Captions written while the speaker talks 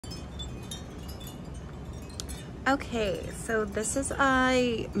Okay, so this is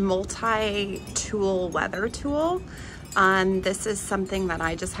a multi-tool weather tool. This is something that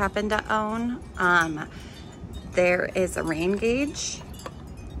I just happen to own. There is a rain gauge.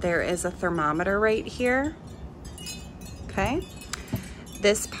 There is a thermometer right here. Okay.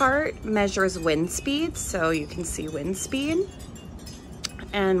 This part measures wind speed, so you can see wind speed.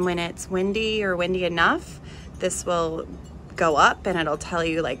 And when it's windy or windy enough, this will go up and it'll tell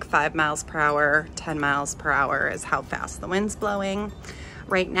you like 5 miles per hour, 10 miles per hour is how fast the wind's blowing.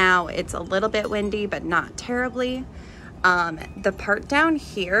 Right now it's a little bit windy, but not terribly. The part down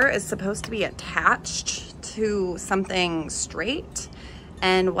here is supposed to be attached to something straight.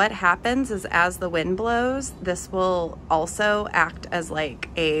 And what happens is as the wind blows, this will also act as like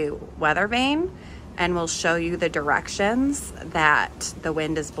a weather vane and will show you the directions that the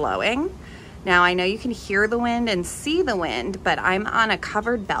wind is blowing. Now, I know you can hear the wind and see the wind, but I'm on a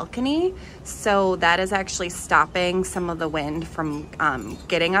covered balcony, so that is actually stopping some of the wind from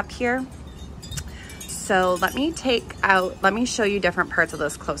getting up here. So let me show you different parts of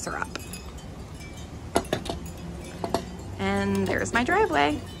this closer up. And there's my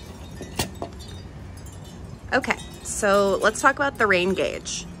driveway. Okay, so let's talk about the rain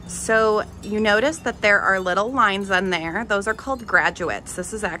gauge. So you notice that there are little lines on there. Those are called graduates.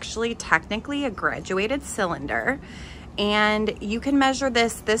 This is actually technically a graduated cylinder. And you can measure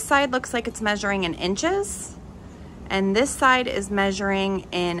this. This side looks like it's measuring in inches. And this side is measuring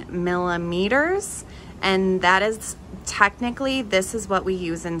in millimeters. And that is technically, this is what we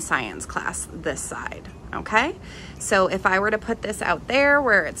use in science class, this side, okay? So if I were to put this out there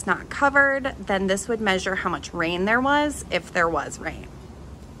where it's not covered, then this would measure how much rain there was, if there was rain.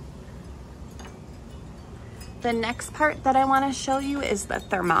 The next part that I want to show you is the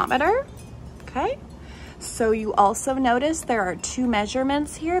thermometer, okay? So you also notice there are two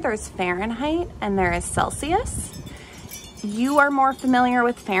measurements here. There's Fahrenheit and there is Celsius. You are more familiar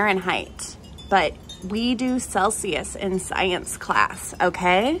with Fahrenheit, but we do Celsius in science class,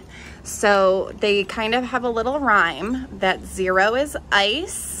 okay? So they kind of have a little rhyme that 0 is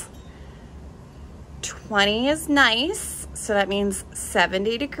ice, 20 is nice, so that means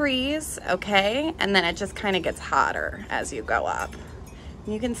 70 degrees, okay? And then it just kind of gets hotter as you go up.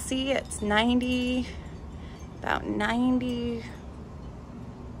 You can see it's about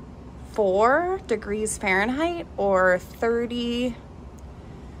 94 degrees Fahrenheit or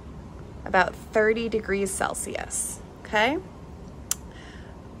about 30 degrees Celsius, okay?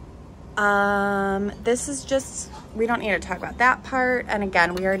 This is just, we don't need to talk about that part. And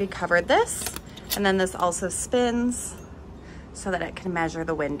again, we already covered this. And then this also spins so that it can measure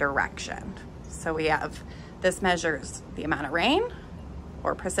the wind direction. So we have, this measures the amount of rain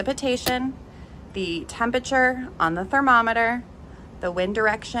or precipitation, the temperature on the thermometer, the wind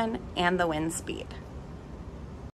direction, and the wind speed.